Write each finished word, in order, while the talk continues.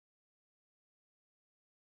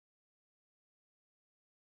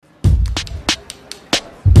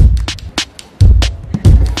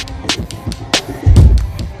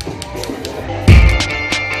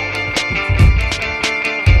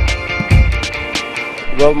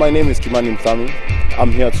Well, my name is Kimani Mthami.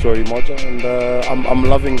 I'm here at Storymoja and I'm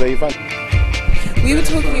loving the event. We were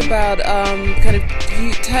talking about kind of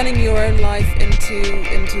you turning your own life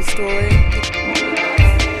into story.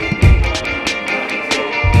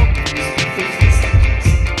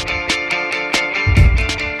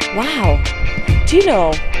 Wow. Do you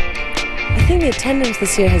know, I think the attendance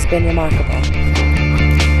this year has been remarkable.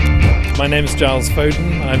 My name is Giles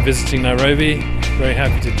Foden. I'm visiting Nairobi. Very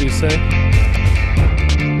happy to do so.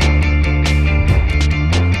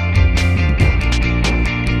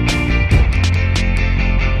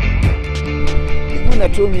 He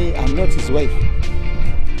told me I'm not his wife.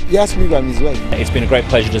 He asked me if I'm his wife. It's been a great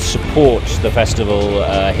pleasure to support the festival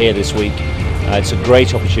here this week. It's a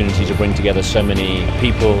great opportunity to bring together so many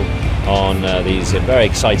people on these very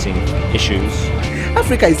exciting issues.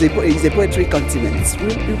 Africa is a poetry continent.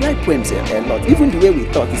 We write poems a lot. Even the way we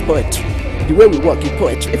talk is poetry. The way we walk is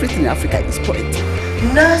poetry. Everything in Africa is poetry.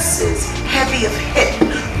 Nurses, heavy of hip,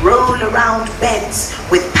 roll around beds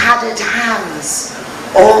with padded hands,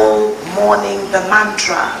 all mourning the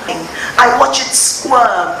mantra. I watch it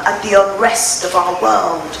squirm at the unrest of our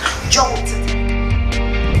world, jolted.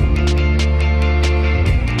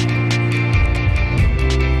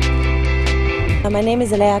 My name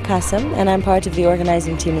is Alea Kasim and I'm part of the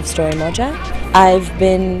organising team of Storymoja. I've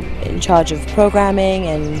been in charge of programming,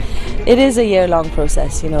 and it is a year-long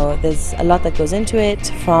process. You know, there's a lot that goes into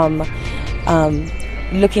it, from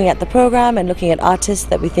looking at the program and looking at artists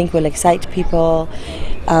that we think will excite people,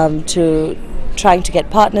 to trying to get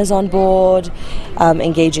partners on board,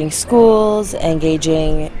 engaging schools,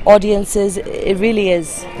 engaging audiences. It really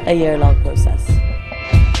is a year-long process.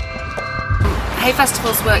 Hay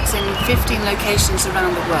Festivals works in 15 locations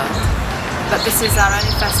around the world, but this is our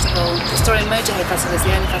only festival. The Storymoja Hay Festival is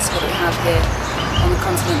the only festival we have here on the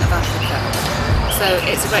continent of Africa. So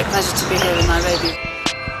it's a great pleasure to be here in Nairobi.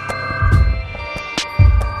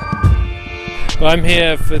 Well, I'm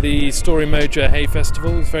here for the Storymoja Hay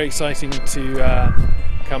Festival. It's very exciting to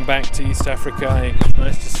come back to East Africa. It's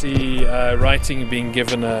nice to see writing being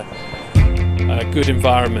given a good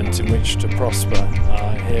environment in which to prosper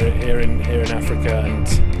here in Africa, and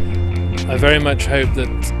I very much hope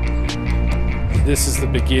that this is the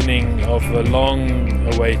beginning of a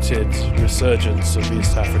long-awaited resurgence of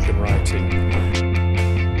East African writing.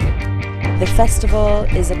 The festival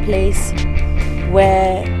is a place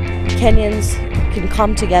where Kenyans can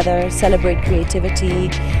come together, celebrate creativity,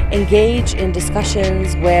 engage in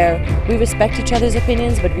discussions where we respect each other's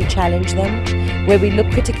opinions but we challenge them, where we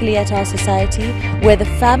look critically at our society, where the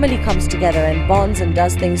family comes together and bonds and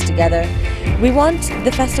does things together. We want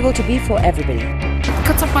the festival to be for everybody.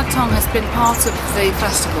 Cut Off My Tongue has been part of the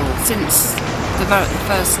festival since the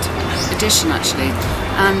first edition, actually,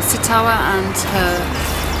 and Sitawa and her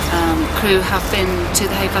crew have been to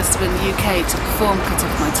the Hay Festival in the UK to perform Cut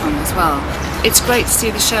Off My Tongue as well. It's great to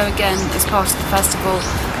see the show again as part of the festival,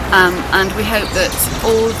 and we hope that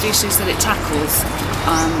all the issues that it tackles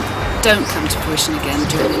don't come to fruition again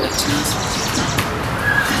during elections.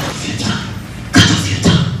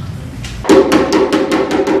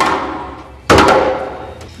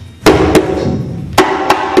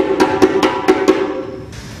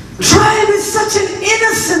 Tribe is such an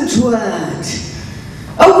innocent word.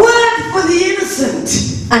 A word for the innocent,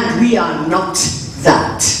 and we are not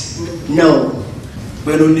that. No. Are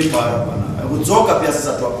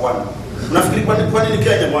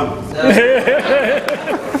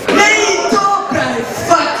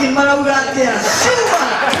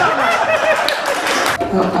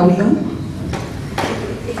we on?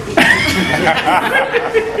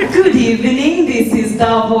 Good evening, this is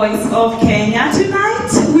the Voice of Kenya.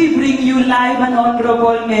 Tonight we bring you live an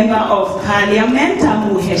Honorable Member of Parliament,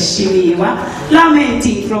 Mheshimiwa,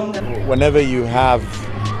 lamenting from the... Whenever you have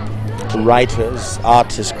writers,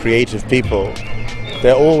 artists, creative people,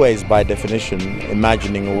 they're always by definition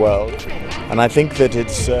imagining a world. And I think that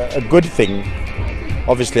it's a good thing.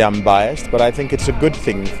 Obviously I'm biased, but I think it's a good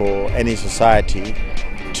thing for any society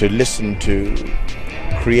to listen to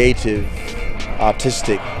creative,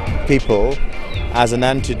 artistic people as an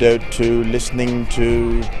antidote to listening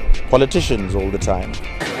to politicians all the time.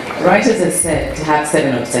 Writers are said to have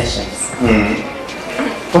 7 obsessions.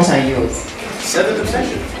 What are yours? 7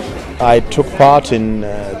 obsessions? I took part in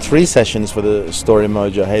 3 sessions for the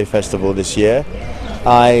Storymoja Hay Festival this year.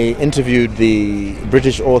 I interviewed the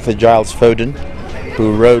British author Giles Foden,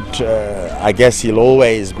 who wrote, I guess he'll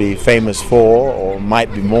always be famous for, or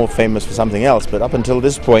might be more famous for something else, but up until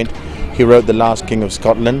this point he wrote The Last King of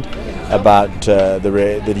Scotland, about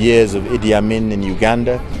the years of Idi Amin in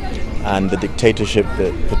Uganda and the dictatorship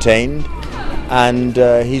that pertained. and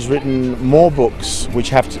he's written more books which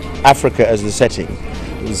have Africa as the setting.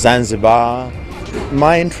 Zanzibar.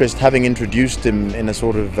 My interest, having introduced him in a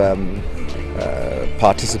sort of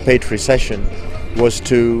participatory session, was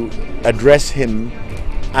to address him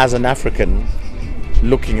as an African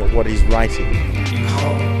looking at what he's writing. You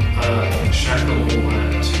can't shackle all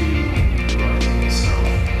that to writing yourself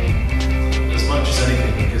as much as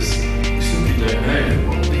anything, because you simply don't know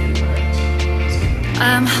what the impact is going to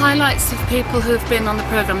be. Highlights of people who have been on the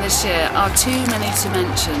programme this year are too many to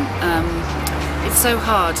mention. It's so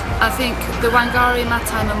hard. I think the Wangari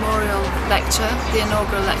Maathai Memorial Lecture, the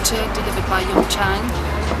inaugural lecture delivered by Yung Chang,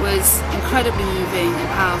 was incredibly moving and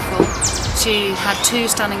powerful. She had 2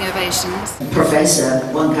 standing ovations. Professor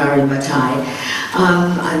Wangari Maathai,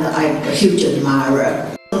 and I'm a huge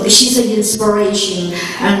admirer. She's an inspiration,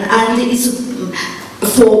 and it's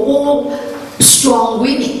for all strong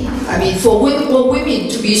women. I mean, for all women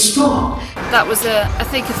to be strong. That was, I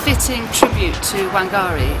think, a fitting tribute to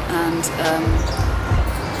Wangari, and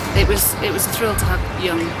it was a thrill to have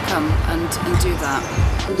Yung come and do that.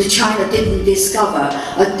 China didn't discover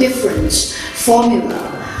a different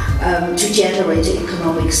formula to generate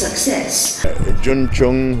economic success. Jun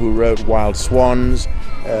Chung, who wrote Wild Swans,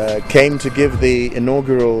 came to give the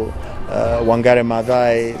inaugural Wangari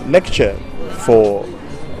Maathai lecture for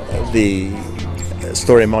the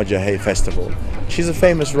Storymoja Hay Festival. She's a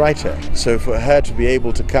famous writer, so for her to be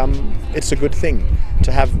able to come, it's a good thing.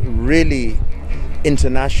 To have really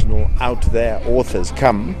international, out there authors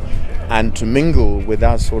come and to mingle with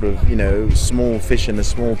us sort of, small fish in a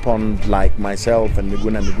small pond like myself and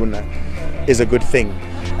Miguna is a good thing.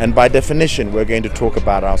 And by definition, we're going to talk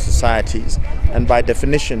about our societies. And by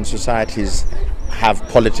definition, societies have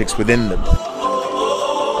politics within them.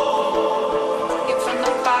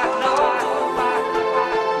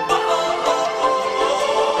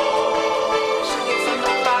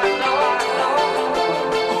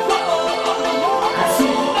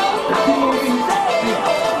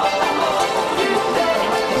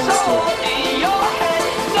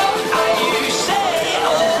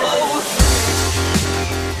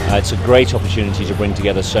 It's a great opportunity to bring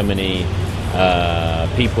together so many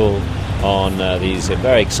people on these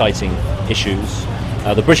very exciting issues.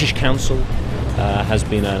 The British Council has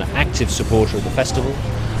been an active supporter of the festival.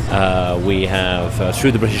 We have,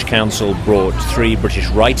 through the British Council, brought 3 British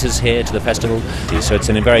writers here to the festival, so it's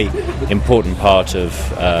a very important part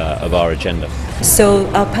of our agenda. So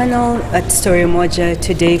our panel at Storymoja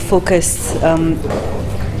today focused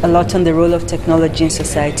a lot on the role of technology in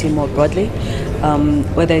society more broadly,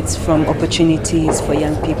 whether it's from opportunities for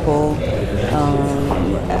young people,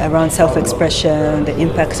 around self-expression, the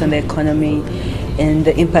impacts on the economy, and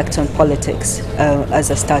the impact on politics as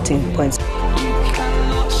a starting point.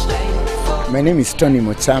 My name is Tony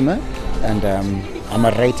Motsama, and I'm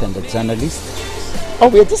a writer and a journalist. Oh,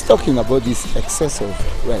 we are just talking about this excess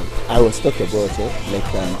of, well, I was talking about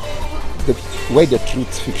the way the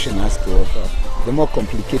truth fiction has to offer, the more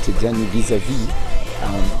complicated journey vis-a-vis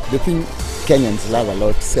the thing Kenyans love a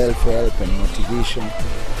lot, self-help and motivation.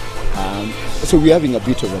 So we're having a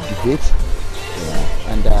bit of a debate,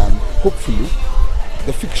 and hopefully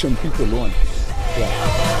the fiction people won.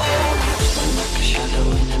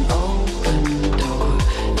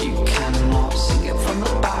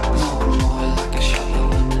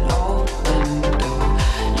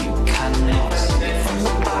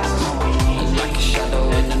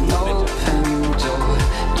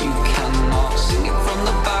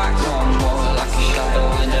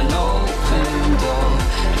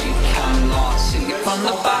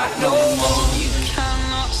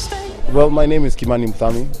 Well, my name is Kimani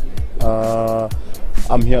Mthami.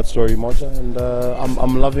 I'm here at Storymoja, and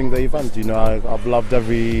I'm loving the event. I've loved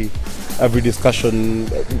every discussion.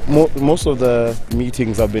 Most of the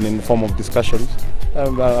meetings have been in the form of discussions.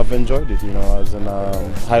 I've enjoyed it, as in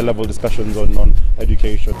high-level discussions on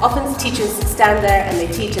education. Often teachers stand there and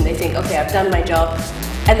they teach and they think, okay, I've done my job,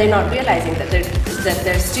 and they're not realizing that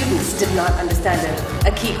their students did not understand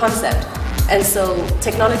a key concept. And so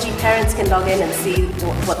technology parents can log in and see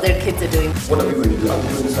what their kids are doing. What are we going to do? Are we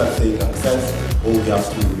going to start saying access, or we have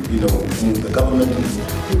to, move the government?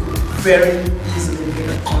 Very easily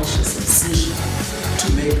make a conscious decision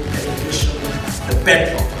to make education the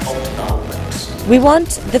bedrock of development. We want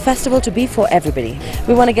the festival to be for everybody.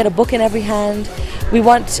 We want to get a book in every hand.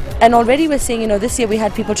 And already we're seeing, this year we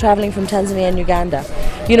had people traveling from Tanzania and Uganda.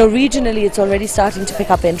 Regionally it's already starting to pick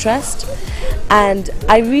up interest. And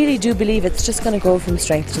I really do believe it's just going to go from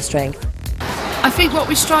strength to strength. I think what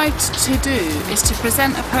we strive to do is to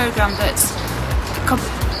present a programme that's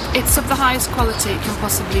of the highest quality it can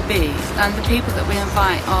possibly be, and the people that we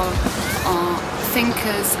invite are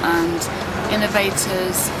thinkers and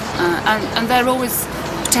innovators, and they're always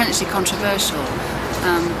potentially controversial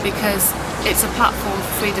because it's a platform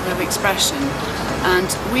for freedom of expression, and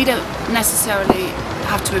we don't necessarily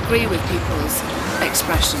have to agree with people's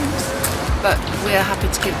expressions, but we are happy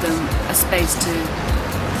to give them a space to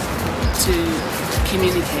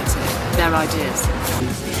communicate their ideas.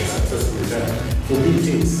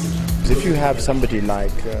 If you have somebody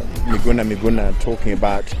like Miguna talking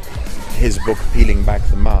about his book Peeling Back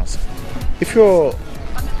the Mask, if you're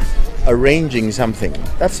arranging something,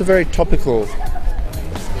 that's a very topical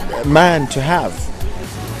man to have.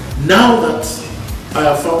 Now that I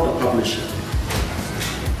have found a publisher,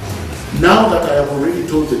 now that I have already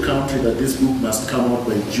told the country that this book must come out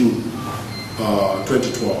by June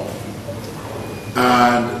 2012,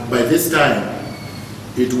 and by this time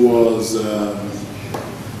it was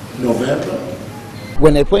November.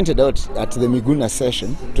 When I pointed out at the Miguna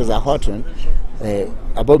session, it was a hot one,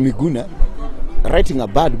 about Miguna writing a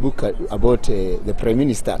bad book about the Prime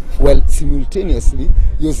Minister, well, simultaneously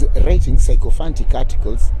he was writing sycophantic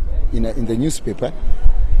articles in the newspaper.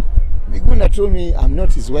 Miguna told me I'm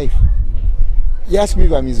not his wife. He asked me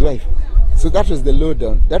if I'm his wife. So that was the low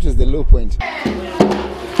down, that was the low point.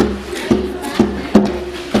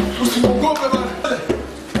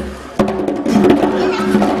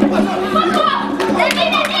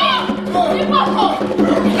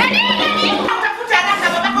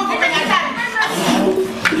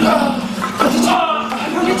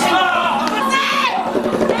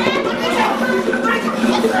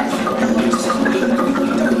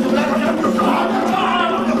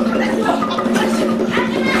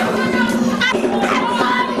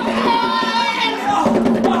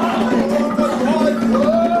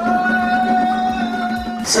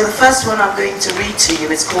 So the first one I'm going to read to you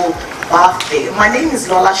is called Birthday. My name is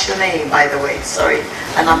Lola Shone, by the way, sorry,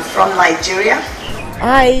 and I'm from Nigeria.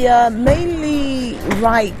 I mainly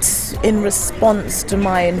write in response to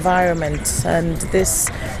my environment, and this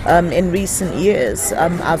in recent years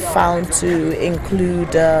I've found to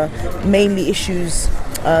include mainly issues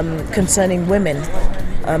concerning women.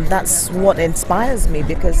 That's what inspires me,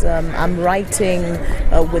 because I'm writing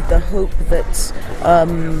with the hope that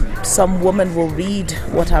some woman will read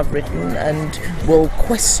what I've written and will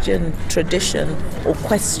question tradition or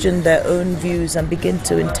question their own views and begin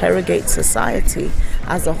to interrogate society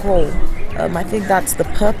as a whole. I think that's the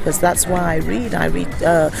purpose. That's why I read.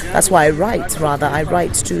 That's why I write. Rather, I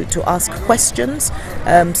write to ask questions,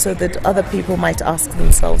 so that other people might ask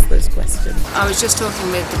themselves those questions. I was just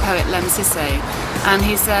talking with the poet Lem Sisse, and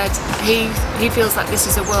he said he feels like this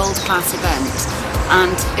is a world-class event,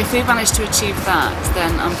 and if we manage to achieve that,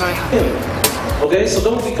 then I'm very happy. Okay, so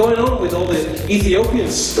don't be going on with all the Ethiopian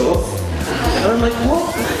stuff. And I'm like,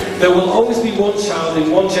 what? There will always be one child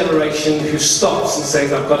in one generation who stops and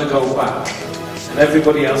says, I've got to go back. And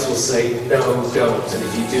everybody else will say, no, don't. And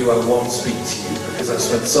if you do, I won't speak to you, because I've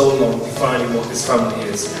spent so long defining what this family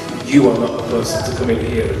is. You are not the person to come in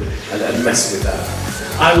here and mess with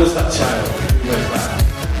that. I was that child who went back.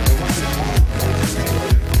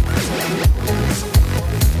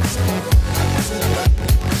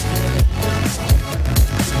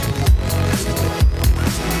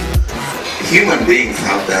 Human beings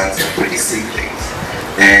have done some pretty sick things.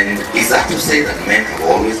 And is that to say that men have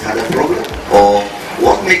always had a problem? Or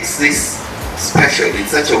what makes this special in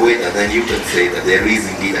such a way that then you can say that there is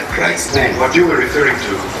indeed a crisis? What you were referring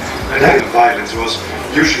to, that violence, was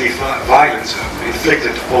usually violence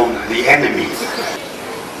inflicted upon the enemy.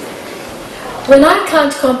 When I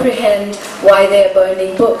can't comprehend why they're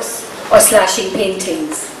burning books or slashing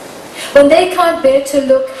paintings, when they can't bear to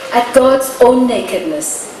look at God's own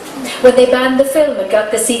nakedness, when they banned the film and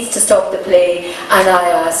got the seats to stop the play, and I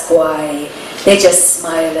ask why, they just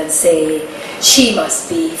smile and say, she must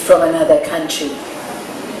be from another country.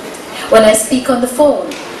 When I speak on the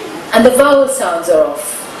phone and the vowel sounds are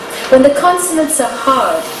off, when the consonants are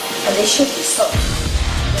hard and they should be soft.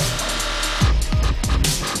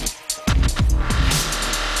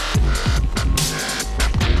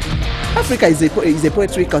 Africa is a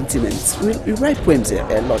poetry continent. We write poems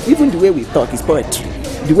a lot. Even the way we talk is poetry.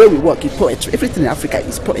 The way we walk is poetry. Everything in Africa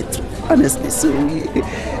is poetry, honestly. So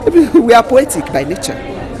we are poetic by nature.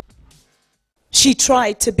 She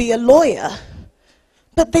tried to be a lawyer,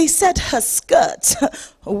 but they said her skirt,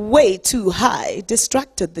 way too high,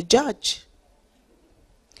 distracted the judge.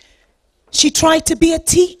 She tried to be a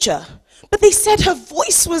teacher, but they said her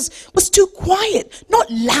voice was too quiet, not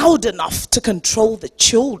loud enough to control the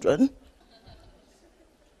children.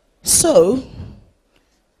 So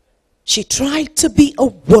she tried to be a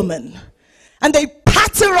woman, and they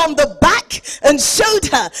pat her on the back and showed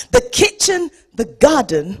her the kitchen, the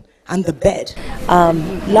garden, and the bed.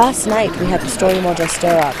 Last night we had the Storymoja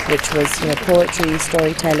Storyhippo, which was poetry,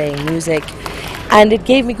 storytelling, music, and it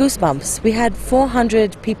gave me goosebumps. We had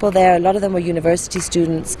 400 people there, a lot of them were university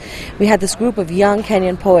students. We had this group of young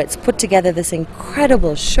Kenyan poets put together this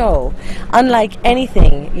incredible show, unlike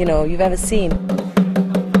anything you've ever seen.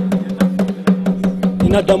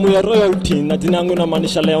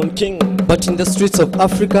 But in the streets of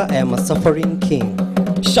Africa, I am a suffering king.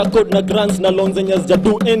 Shackled na grants na loans and just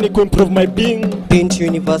do any to improve my being. Been to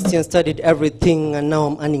university and studied everything, and now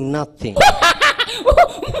I'm earning nothing.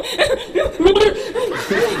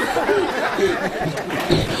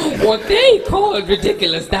 What they call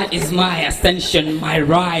ridiculous, that is my ascension, my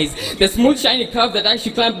rise. The smooth shiny curve that I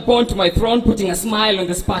should climb upon to my throne, putting a smile on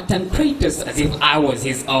the Spartan Kratos as if I was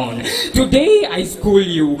his own. Today I school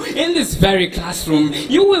you in this very classroom.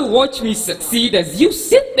 You will watch me succeed as you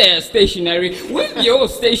sit there stationary with your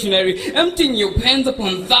stationery, emptying your pens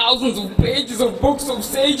upon thousands of pages of books of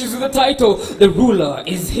sages with the title, The Ruler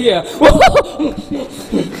is Here.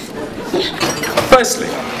 Firstly,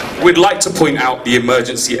 we'd like to point out the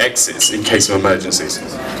emergency exits in case of emergencies.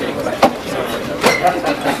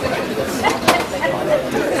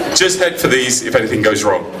 Just head for these if anything goes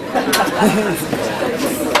wrong.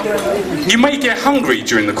 You may get hungry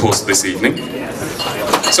during the course of this evening,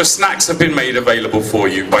 so snacks have been made available for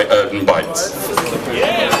you by Urban Bites.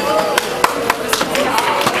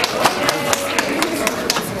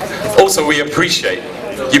 Also, we appreciate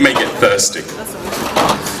you may get thirsty.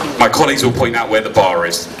 My colleagues will point out where the bar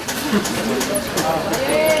is.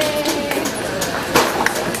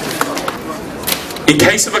 In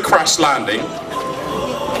case of a crash landing,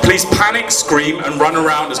 please panic, scream, and run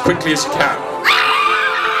around as quickly as you can.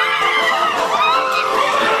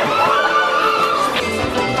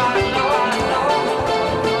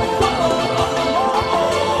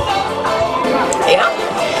 Yeah?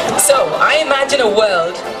 So, I imagine a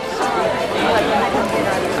world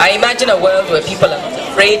where people are not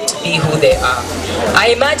afraid to be who they are. I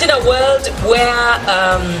imagine a world where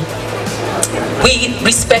we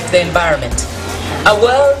respect the environment. A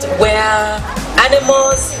world where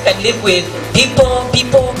animals can live with people,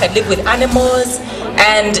 people can live with animals,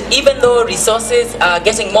 and even though resources are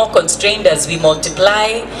getting more constrained as we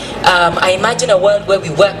multiply, I imagine a world where we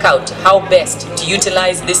work out how best to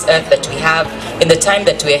utilize this earth that we have in the time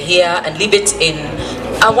that we are here and leave it in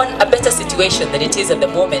a better situation than it is at the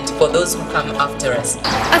moment for those who come after us.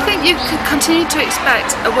 I think you can continue to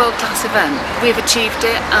expect a world-class event. We've achieved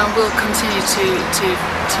it and we'll continue to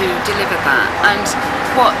deliver that. And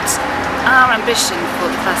what our ambition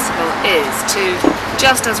for the festival is to,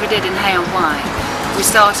 just as we did in Hay and Wye, we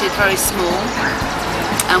started very small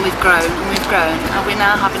and we've grown and we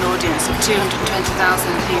now have an audience of 220,000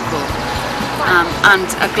 people and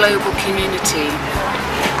a global community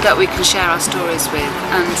that we can share our stories with,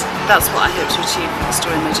 and that's what I hope to achieve with the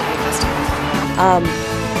Storymoja Hay Festival.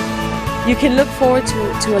 You can look forward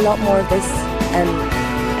to a lot more of this and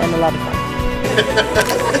a lot of fun.